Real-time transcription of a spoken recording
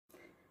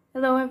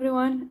Hello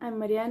everyone,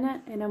 I'm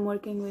Iryna and I'm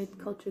working with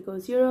Culture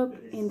Goes Europe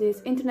in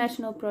this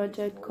international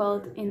project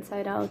called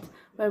Inside Out,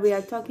 where we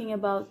are talking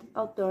about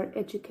outdoor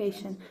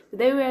education.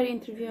 Today we are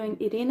interviewing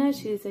Iryna.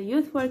 She is a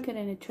youth worker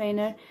and a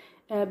trainer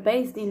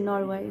based in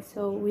Norway,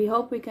 so we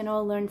hope we can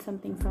all learn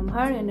something from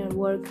her and her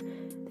work.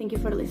 Thank you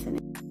for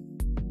listening.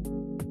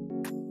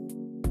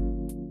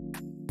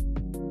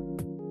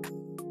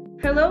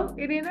 Hello,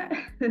 Iryna.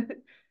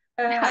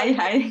 Hi,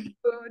 hi.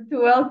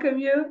 to welcome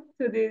you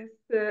to this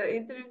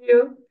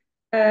interview.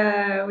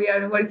 We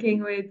are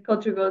working with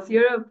Culture Goes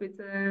Europe. It's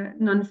a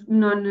non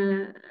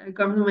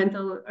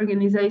governmental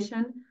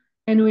organization,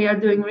 and we are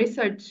doing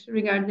research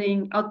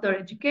regarding outdoor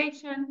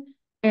education,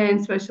 and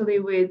especially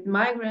with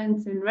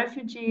migrants and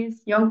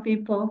refugees, young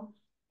people.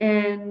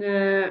 And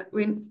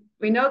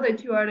we know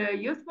that you are a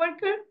youth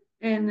worker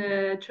and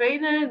a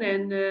trainer,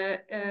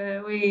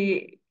 and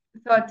we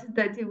thought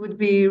that it would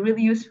be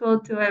really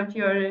useful to have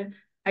your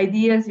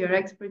ideas, your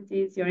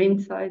expertise, your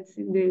insights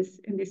in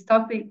this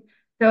topic.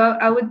 So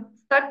I would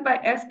start by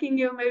asking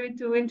you maybe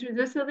to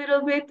introduce a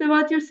little bit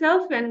about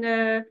yourself and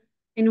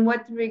in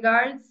what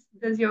regards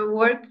does your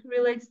work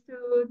relates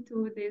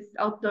to this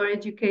outdoor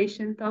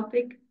education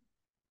topic?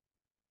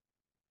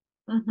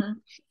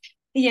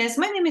 Yes,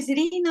 my name is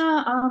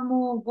Iryna.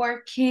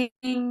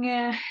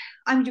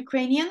 I'm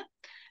Ukrainian.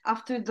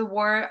 After the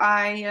war,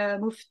 I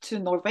moved to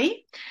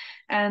Norway,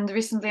 and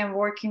recently I'm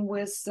working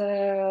with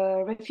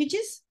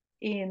refugees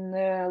in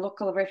a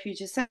local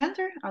refugee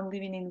center. I'm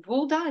living in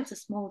Volda. It's a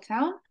small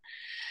town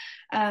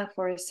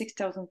for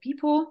 6,000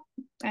 people,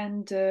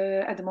 and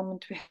at the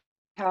moment we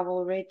have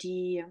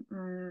already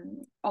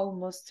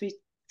almost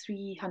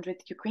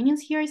 300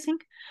 Ukrainians here, I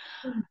think.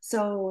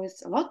 So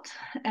it's a lot,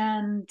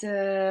 and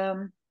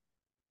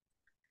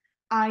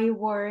I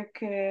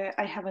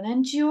have an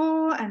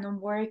NGO and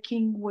I'm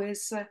working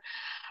with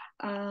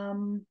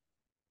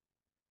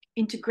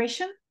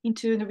integration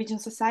into Norwegian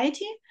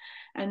society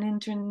and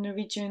into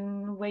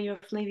Norwegian way of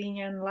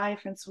living and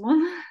life and so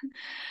on.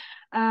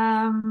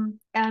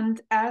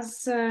 And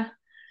as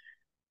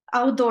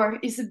outdoor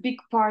is a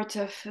big part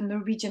of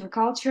Norwegian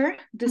culture,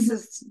 this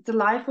is the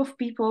life of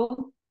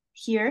people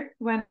here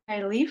when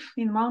I live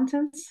in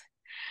mountains.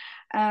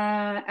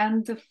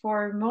 And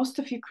for most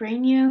of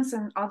Ukrainians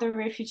and other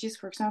refugees,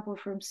 for example,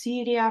 from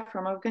Syria,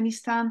 from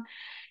Afghanistan,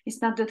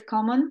 it's not that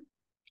common.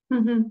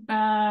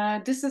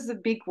 This is a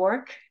big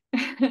work,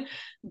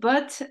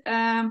 but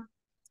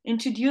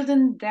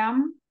introducing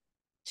them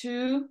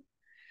to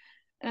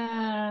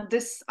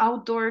this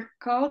outdoor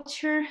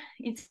culture,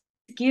 it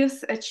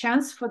gives a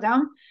chance for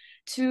them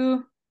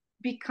to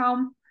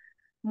become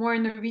more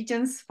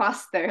Norwegians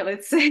faster.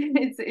 Let's say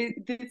this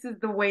is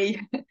the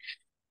way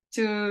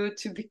to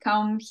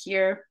become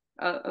here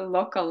a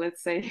local,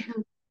 let's say.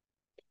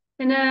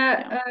 And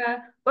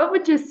what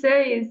would you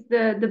say is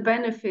the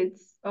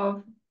benefits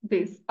of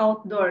this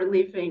outdoor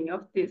living,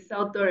 of this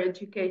outdoor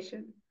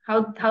education?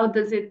 How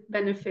does it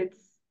benefit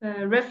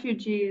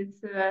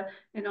refugees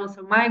and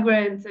also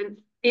migrants and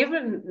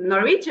even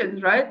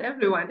Norwegians, right?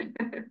 Everyone.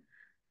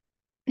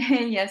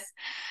 Yes.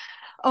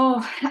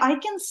 Oh, I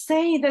can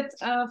say that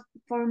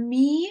for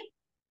me,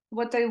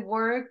 what I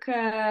work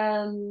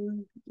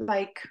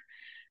like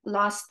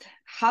last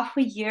half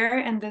a year,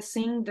 and the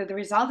thing that the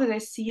result that I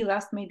see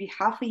last maybe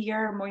half a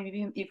year, or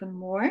maybe even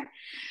more.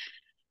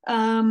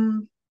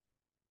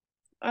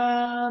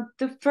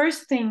 The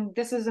first thing,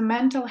 this is a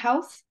mental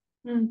health,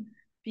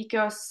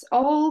 because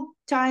all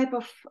type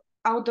of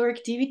outdoor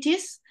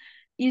activities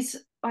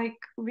is like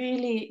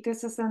really,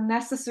 this is a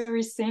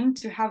necessary thing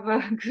to have a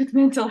good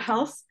mental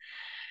health.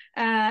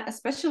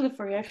 Especially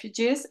for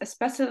refugees,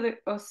 especially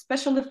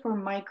for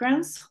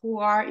migrants who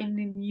are in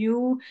a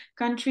new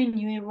country,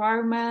 new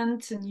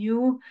environment,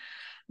 new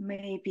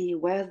maybe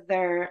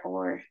weather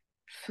or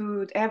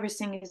food,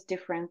 everything is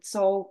different.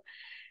 So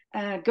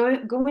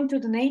going to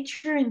the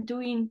nature and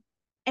doing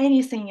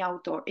anything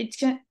outdoor. It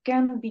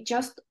can be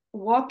just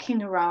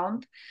walking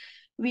around,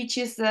 which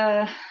is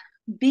a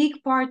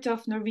big part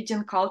of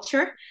Norwegian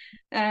culture.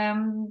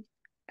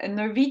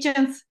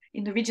 Norwegians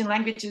in Norwegian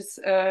languages,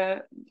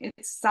 it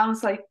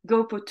sounds like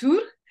go på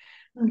tur,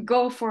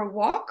 go for a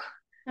walk.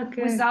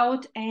 Okay.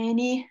 Without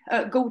any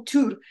go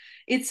tour.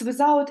 It's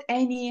without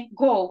any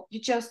goal. You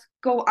just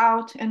go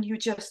out and you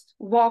just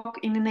walk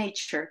in the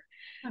nature.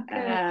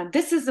 Okay.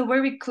 This is a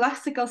very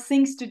classical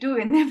things to do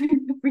in every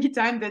free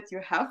time that you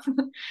have.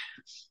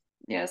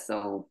 Yeah,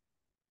 so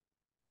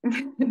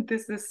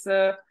this is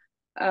a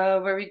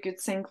very good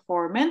thing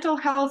for mental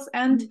health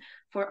and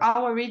for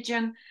our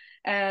region.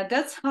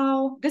 That's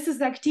how this is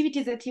the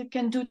activity that you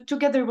can do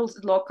together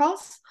with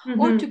locals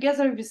or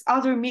together with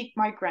other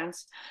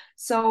migrants.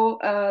 So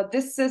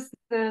this is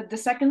the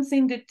second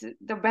thing that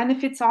the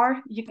benefits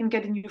are you can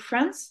get new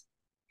friends.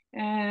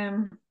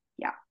 Yeah.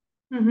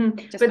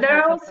 Just but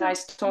there are also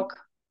nice talk.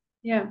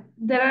 Yeah,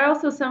 there are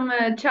also some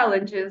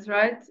challenges,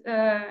 right,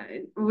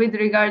 with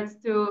regards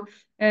to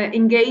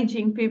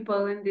engaging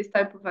people in this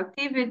type of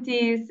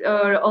activities,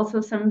 or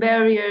also some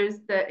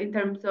barriers that in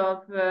terms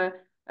of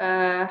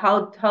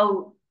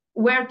how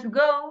where to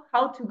go,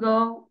 how to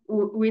go,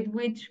 with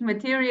which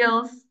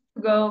materials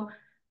to go.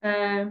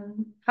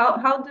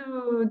 How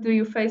do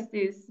you face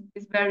these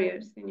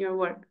barriers in your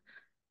work?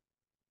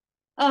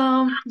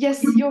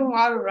 Yes, you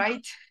are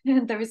right.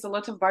 There is a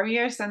lot of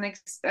barriers, and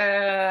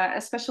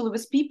especially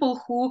with people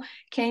who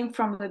came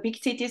from the big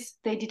cities,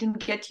 they didn't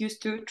get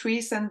used to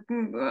trees and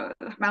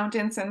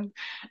mountains and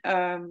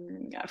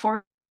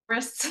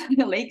forests,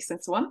 lakes,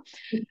 and so on.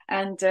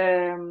 And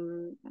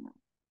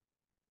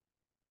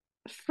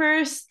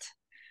first,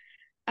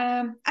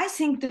 I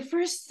think the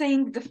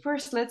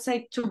first, let's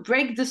say, to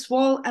break this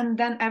wall and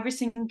then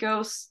everything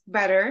goes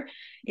better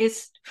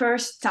is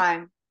first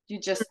time. You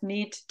just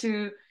need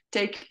to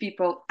take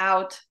people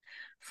out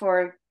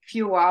for a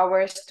few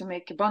hours to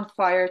make a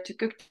bonfire, to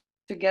cook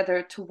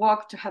together, to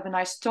walk, to have a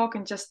nice talk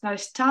and just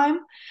nice time.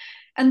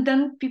 And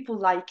then people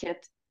like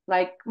it.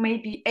 Like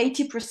maybe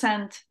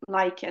 80%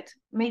 like it.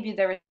 Maybe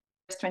there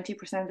is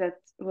 20% that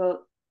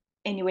will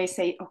anyway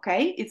say,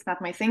 okay, it's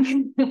not my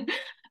thing.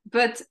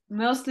 But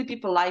mostly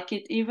people like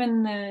it,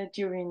 even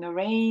during the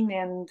rain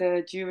and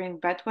during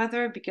bad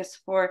weather, because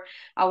for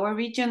our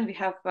region we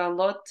have a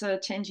lot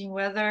changing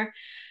weather,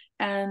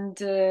 and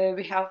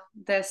we have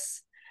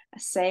this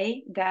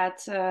say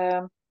that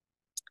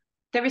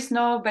there is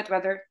no bad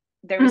weather,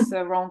 there is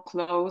wrong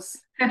clothes.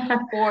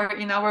 Or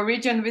in our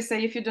region we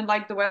say, if you don't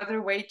like the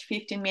weather, wait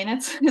 15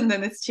 minutes and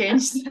then it's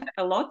changed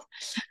a lot.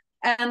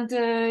 And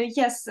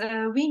yes,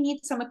 we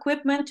need some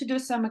equipment to do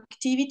some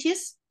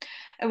activities.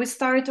 We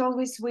start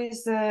always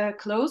with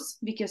clothes,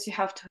 because you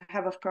have to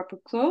have a proper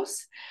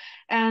clothes.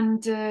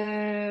 And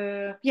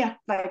yeah,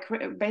 like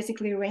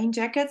basically rain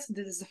jackets.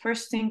 This is the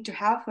first thing to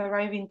have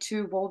arriving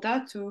to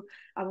Volda, to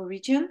our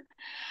region.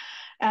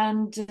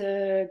 And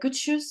good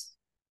shoes.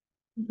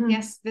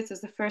 Yes, this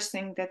is the first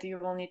thing that you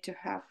will need to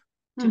have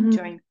to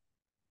join.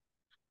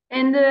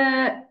 And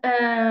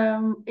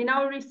in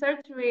our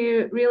research,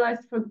 we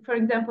realized, for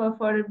example,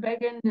 for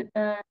Bergen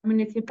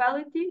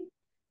municipality,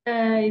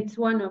 it's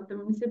one of the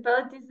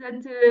municipalities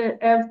that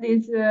have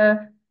this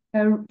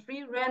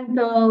free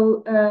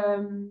rental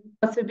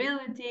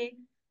possibility.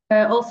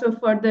 Also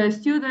for the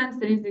students,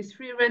 there is this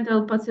free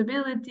rental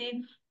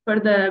possibility for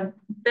the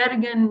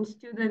Bergen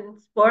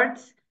Student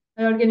Sports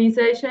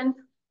Organization,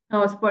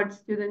 or Sports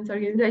Students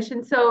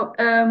Organization. So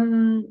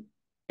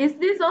is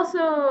this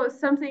also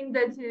something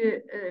that,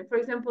 for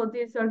example,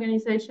 this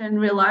organization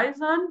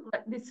relies on,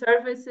 like these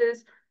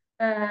services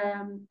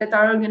that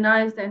are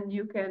organized and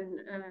you can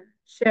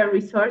share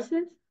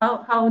resources?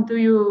 How do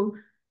you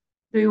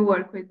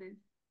work with this?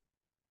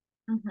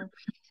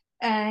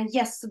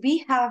 Yes,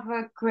 we have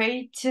a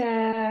great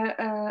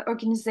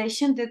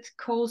organization that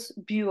calls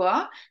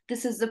BUA.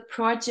 This is a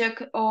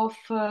project of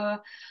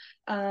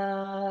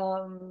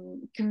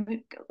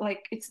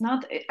like, it's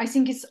not, I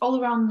think it's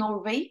all around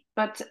Norway,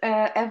 but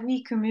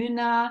every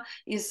communa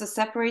is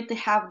separate. They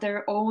have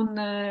their own,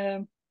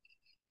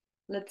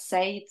 let's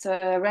say, it's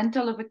a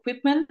rental of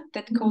equipment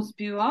that calls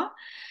BUA,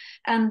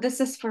 and this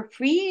is for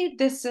free.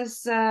 This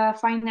is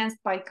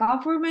financed by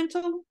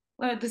governmental.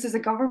 This is a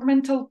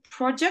governmental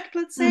project,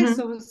 let's say.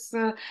 So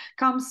it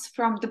comes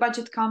from, the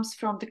budget comes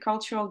from the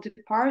cultural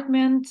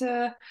department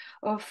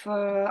of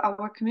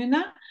our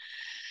communa.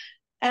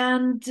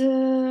 And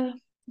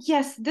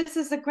yes, this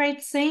is a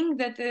great thing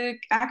that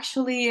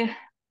actually,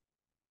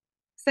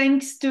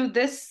 thanks to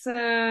this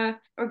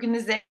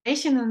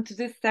organization and to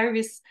this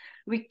service,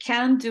 we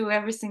can do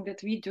everything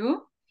that we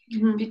do.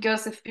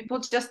 Because if people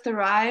just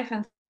arrive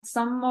and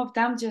some of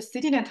them just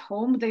sitting at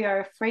home, they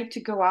are afraid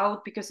to go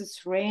out because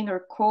it's rain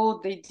or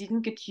cold, they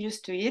didn't get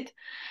used to it.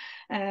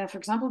 For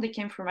example, they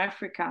came from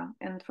Africa,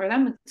 and for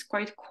them it's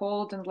quite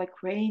cold and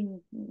like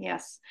rain.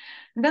 Yes.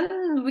 And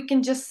then we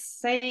can just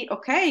say,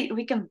 okay,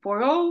 we can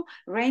borrow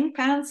rain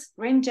pants,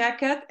 rain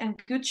jacket,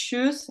 and good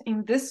shoes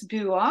in this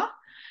BUA.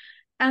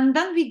 And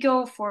then we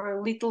go for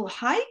a little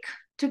hike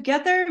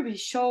together. We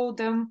show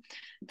them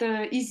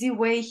the easy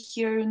way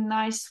here,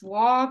 nice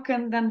walk,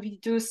 and then we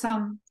do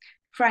some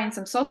frying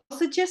some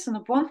sausages on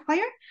a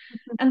bonfire.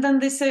 And then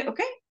they say,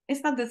 okay,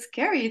 it's not that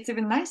scary, it's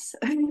even nice.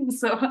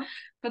 So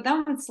for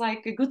them it's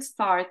like a good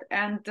start.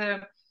 And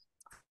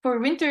for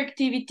winter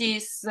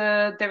activities,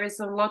 there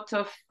is a lot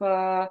of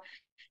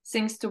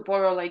things to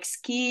borrow, like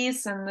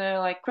skis and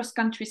like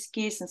cross-country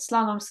skis and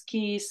slalom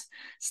skis,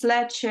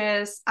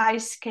 sledges,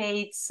 ice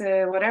skates,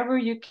 whatever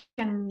you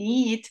can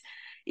need.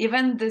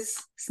 Even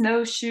this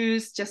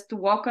snowshoes, just to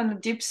walk on the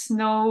deep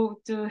snow,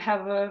 to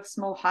have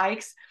small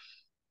hikes,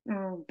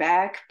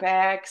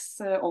 backpacks,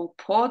 all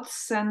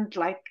pots, and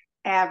like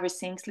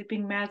everything,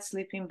 sleeping mats,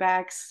 sleeping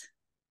bags.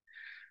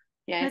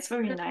 Yeah, it's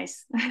very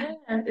nice. Yeah,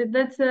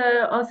 that's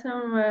an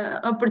awesome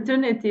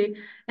opportunity.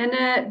 And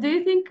do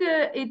you think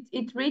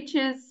it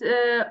reaches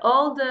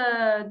all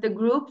the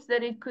groups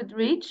that it could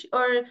reach,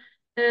 or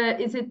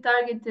is it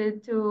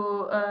targeted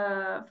to,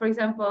 for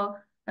example,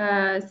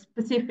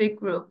 specific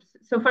groups?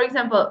 So, for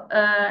example,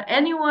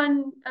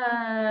 anyone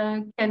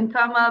can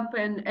come up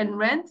and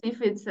rent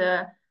if it's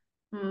a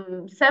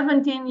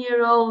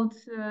 17-year-old,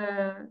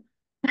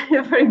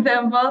 for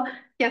example.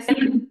 Yes,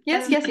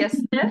 yes, yes,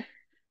 yes.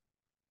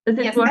 Does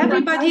it Yes, work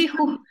everybody like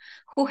that?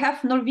 who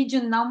have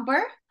Norwegian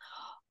number,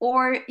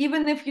 or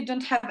even if you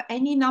don't have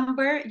any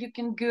number, you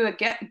can do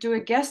a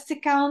guest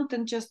account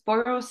and just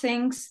borrow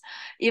things.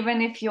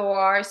 Even if you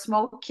are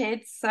small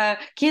kid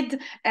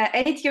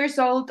 8 years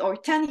old or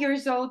 10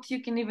 years old,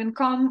 you can even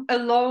come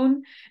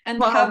alone and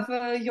Wow.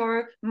 have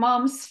your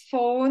mom's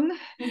phone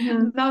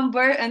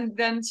number, and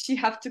then she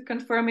have to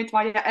confirm it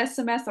via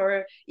SMS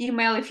or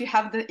email if you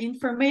have the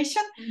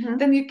information.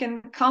 Then you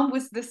can come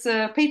with this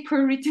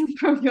paper written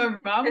from your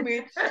mom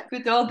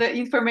with all the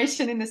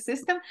information in the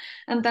system,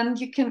 and then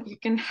you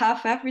can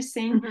have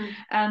everything.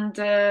 And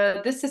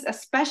this is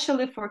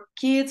especially for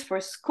kids,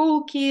 for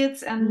school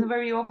kids, and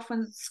very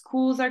often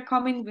schools are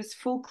coming with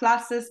full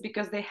classes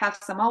because they have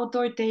some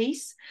outdoor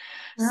days.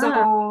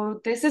 So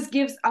this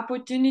gives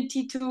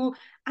opportunity to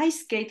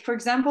ice skate. For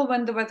example,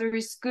 when the weather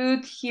is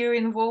good here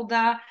in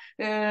Volda,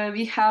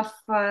 we have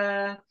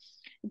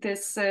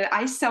this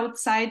ice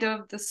outside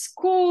of the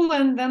school,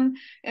 and then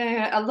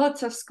a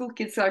lot of school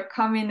kids are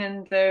coming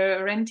and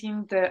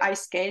renting the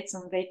ice skates,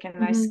 and they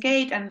can ice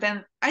skate. And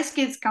then ice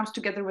skates comes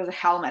together with a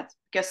helmet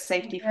because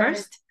safety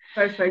first.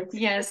 Perfect.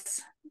 Yes.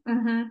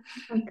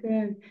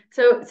 Okay.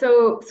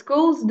 So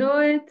schools do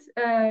it.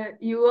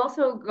 You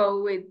also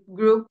go with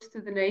groups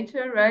to the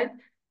nature, right?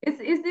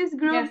 Is this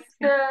groups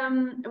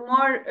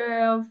more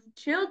of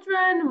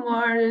children,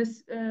 more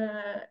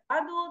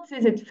adults?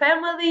 Is it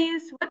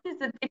families? What is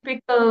the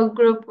typical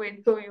group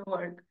with who you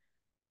work?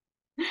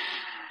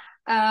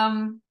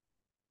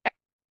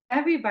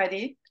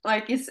 Everybody,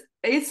 like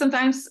it's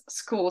sometimes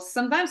schools,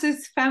 sometimes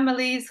it's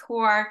families who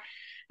are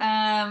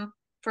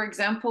for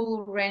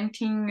example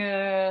renting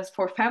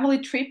for family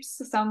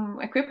trips some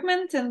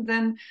equipment, and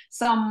then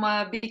some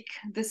big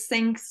these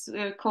things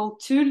called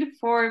tulle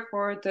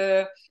for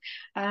the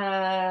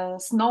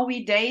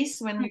snowy days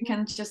when you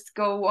can just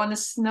go on the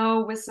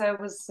snow with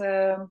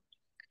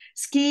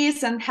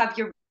skis and have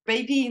your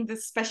baby in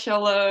this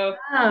special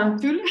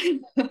tulle.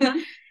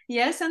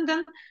 Yes, and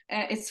then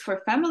it's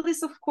for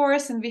families, of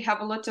course, and we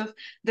have a lot of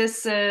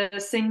this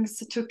things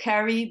to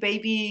carry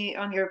baby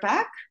on your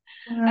back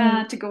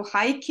to go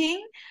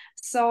hiking.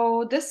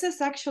 So this is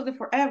actually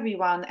for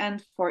everyone,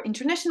 and for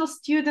international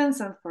students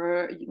and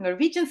for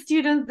Norwegian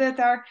students that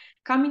are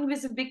coming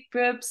with big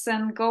groups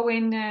and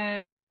going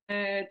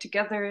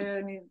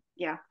together,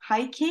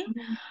 hiking,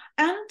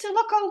 and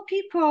local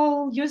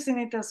people using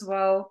it as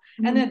well,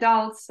 and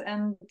adults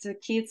and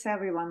kids,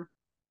 everyone.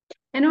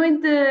 And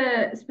with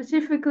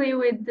specifically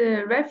with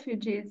the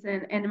refugees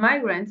and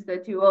migrants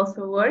that you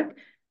also work,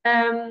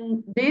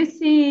 do you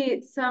see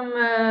some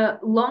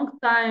long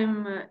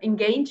time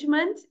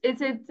engagement? Is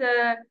it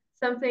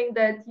something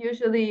that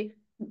usually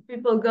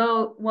people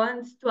go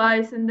once,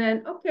 twice, and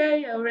then,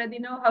 okay, I already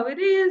know how it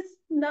is.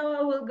 Now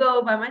I will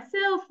go by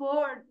myself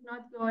or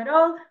not go at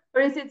all?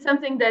 Or is it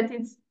something that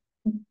it's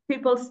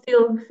people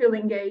still feel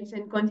engaged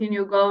and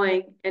continue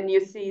going, and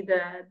you see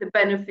the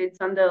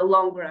benefits on the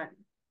long run?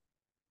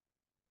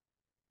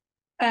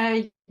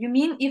 You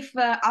mean if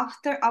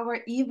after our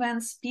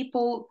events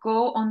people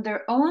go on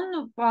their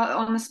own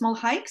on small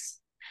hikes?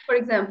 For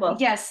example.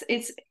 Yes,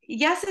 it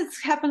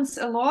happens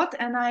a lot,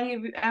 and I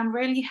am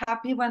really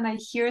happy when I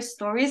hear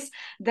stories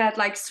that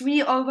like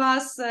three of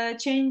us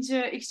exchange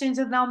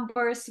the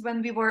numbers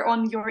when we were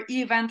on your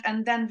event,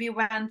 and then we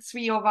went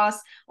three of us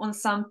on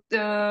some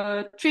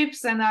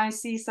trips, and I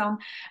see some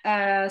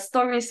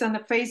stories on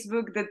the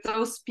Facebook that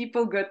those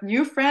people got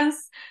new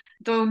friends,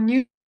 the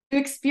new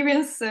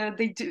experience.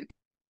 They do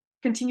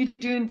continue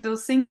doing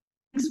those things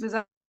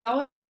without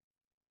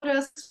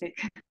us.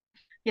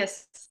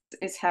 Yes,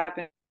 it's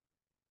happened.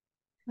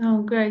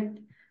 Oh, great.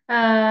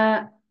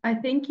 I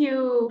think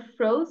you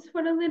froze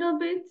for a little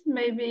bit.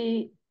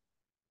 Maybe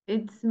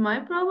it's my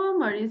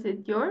problem, or is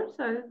it yours?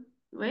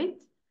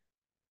 Wait.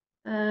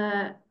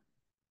 I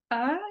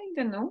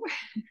don't know.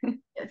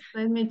 Yes,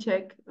 let me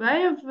check. I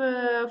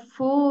have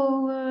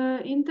full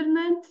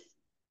internet.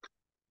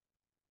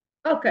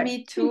 Okay.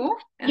 Me too.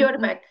 You're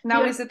back.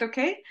 Now is it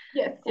okay?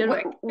 Yes, you're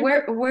back.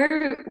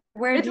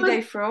 Where did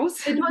I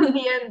froze? It was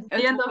the end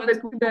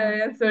of the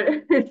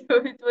answer. So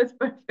it was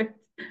perfect.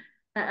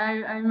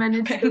 I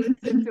managed to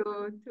listen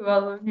to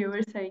all of you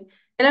were saying.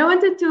 And I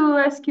wanted to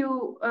ask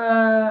you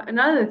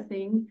another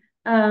thing.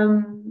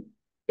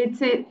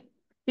 It's it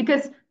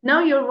because now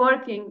you're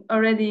working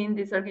already in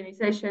this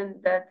organization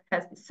that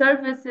has the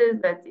services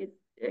that is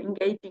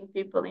engaging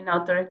people in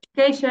outdoor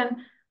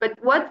education. But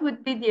what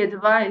would be the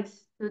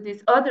advice to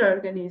these other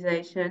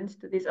organizations,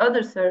 to these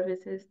other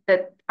services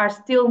that are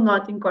still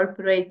not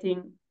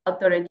incorporating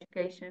outdoor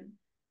education?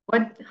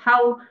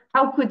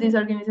 How could these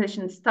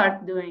organizations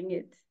start doing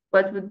it?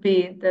 What would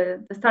be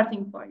the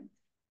starting point?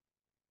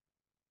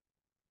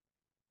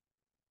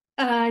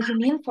 You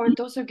mean for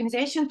those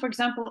organizations, for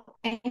example,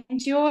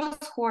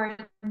 NGOs who are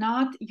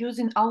not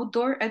using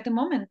outdoor at the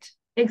moment?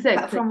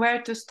 Exactly. From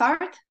where to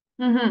start?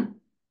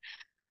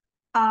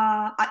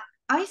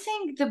 I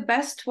think the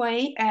best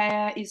way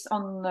is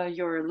on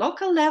your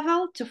local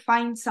level to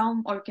find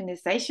some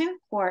organization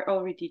who are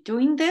already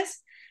doing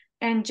this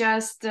and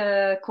just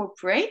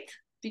cooperate.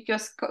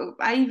 because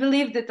I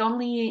believe that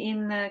only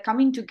in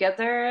coming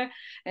together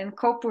and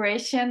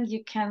cooperation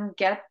you can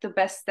get the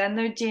best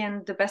energy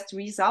and the best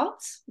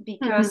results,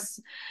 because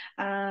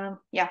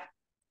yeah,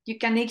 you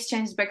can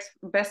exchange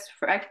best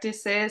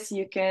practices,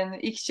 you can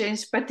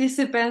exchange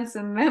participants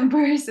and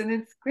members, and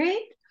it's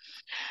great.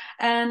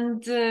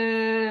 And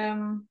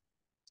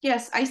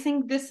yes, I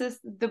think this is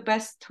the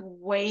best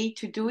way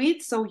to do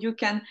it. So you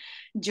can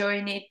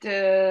join it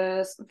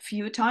a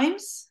few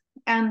times,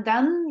 and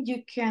then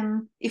you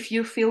can, if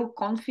you feel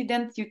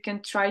confident, you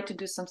can try to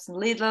do something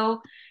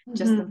little,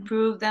 just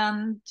improve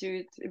them, do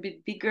it a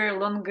bit bigger,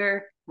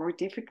 longer, more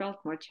difficult,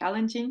 more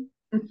challenging.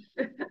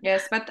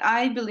 Yes, but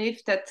I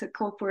believe that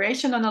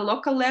cooperation on a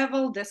local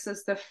level, this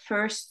is the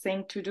first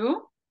thing to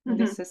do.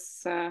 This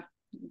is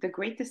the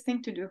greatest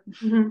thing to do.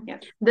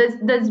 Yes.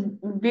 Does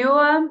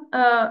BUA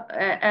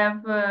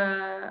have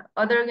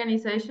other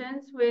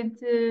organizations with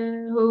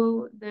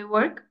who they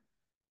work?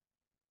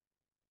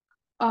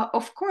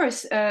 Of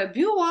course,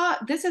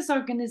 BUA, this is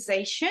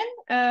organization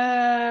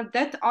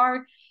that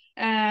are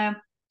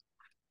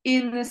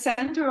in the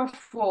center of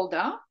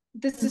Volda.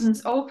 This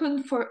is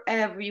open for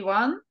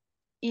everyone.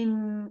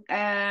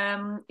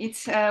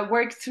 It's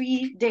work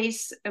 3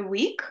 days a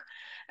week.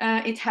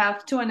 It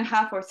have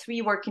 2.5 or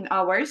 3 working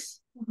hours,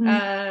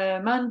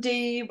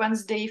 Monday,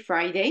 Wednesday,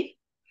 Friday.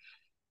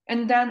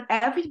 And then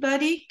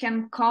everybody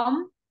can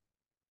come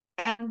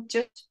and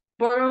just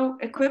borrow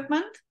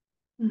equipment.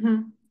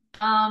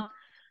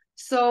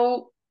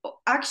 So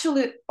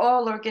actually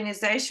all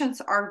organizations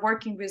are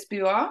working with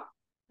BUA.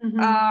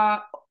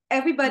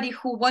 Everybody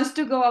who wants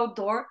to go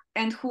outdoor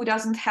and who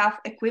doesn't have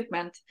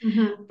equipment.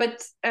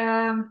 But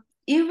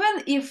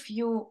even if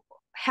you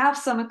have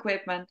some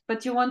equipment,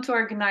 but you want to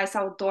organize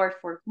outdoor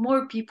for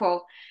more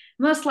people,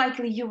 most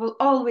likely you will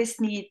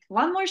always need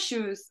one more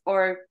shoes,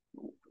 or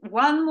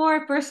one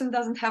more person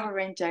doesn't have a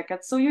rain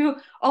jacket. So you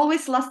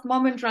always last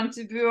moment run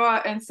to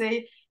BUA and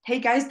say, hey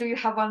guys, do you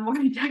have one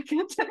more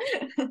jacket?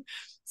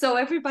 So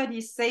everybody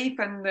is safe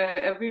and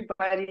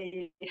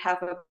everybody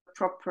have a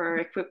proper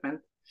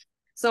equipment.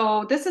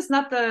 So this is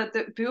not the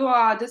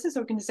BUA, this is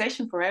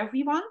organization for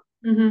everyone,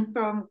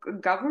 from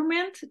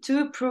government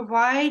to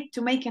provide,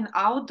 to make an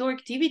outdoor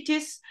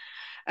activities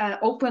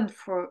open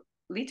for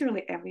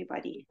literally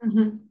everybody,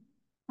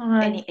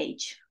 any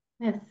age.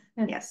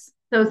 Yes.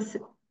 So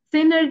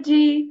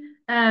synergy,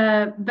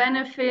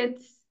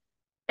 benefits,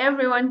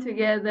 everyone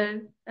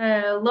together,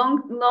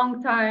 long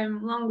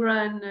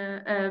run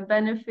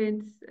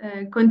benefits,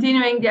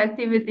 continuing the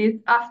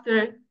activities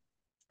after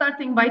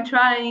starting by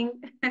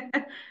trying.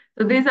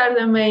 So these are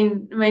the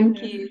main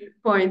key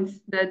points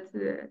that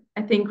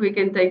I think we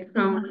can take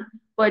from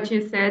what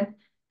you said.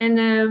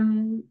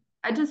 And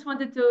I just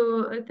wanted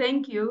to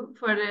thank you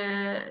for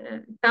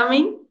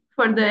coming,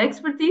 for the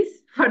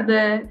expertise, for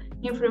the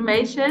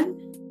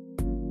information,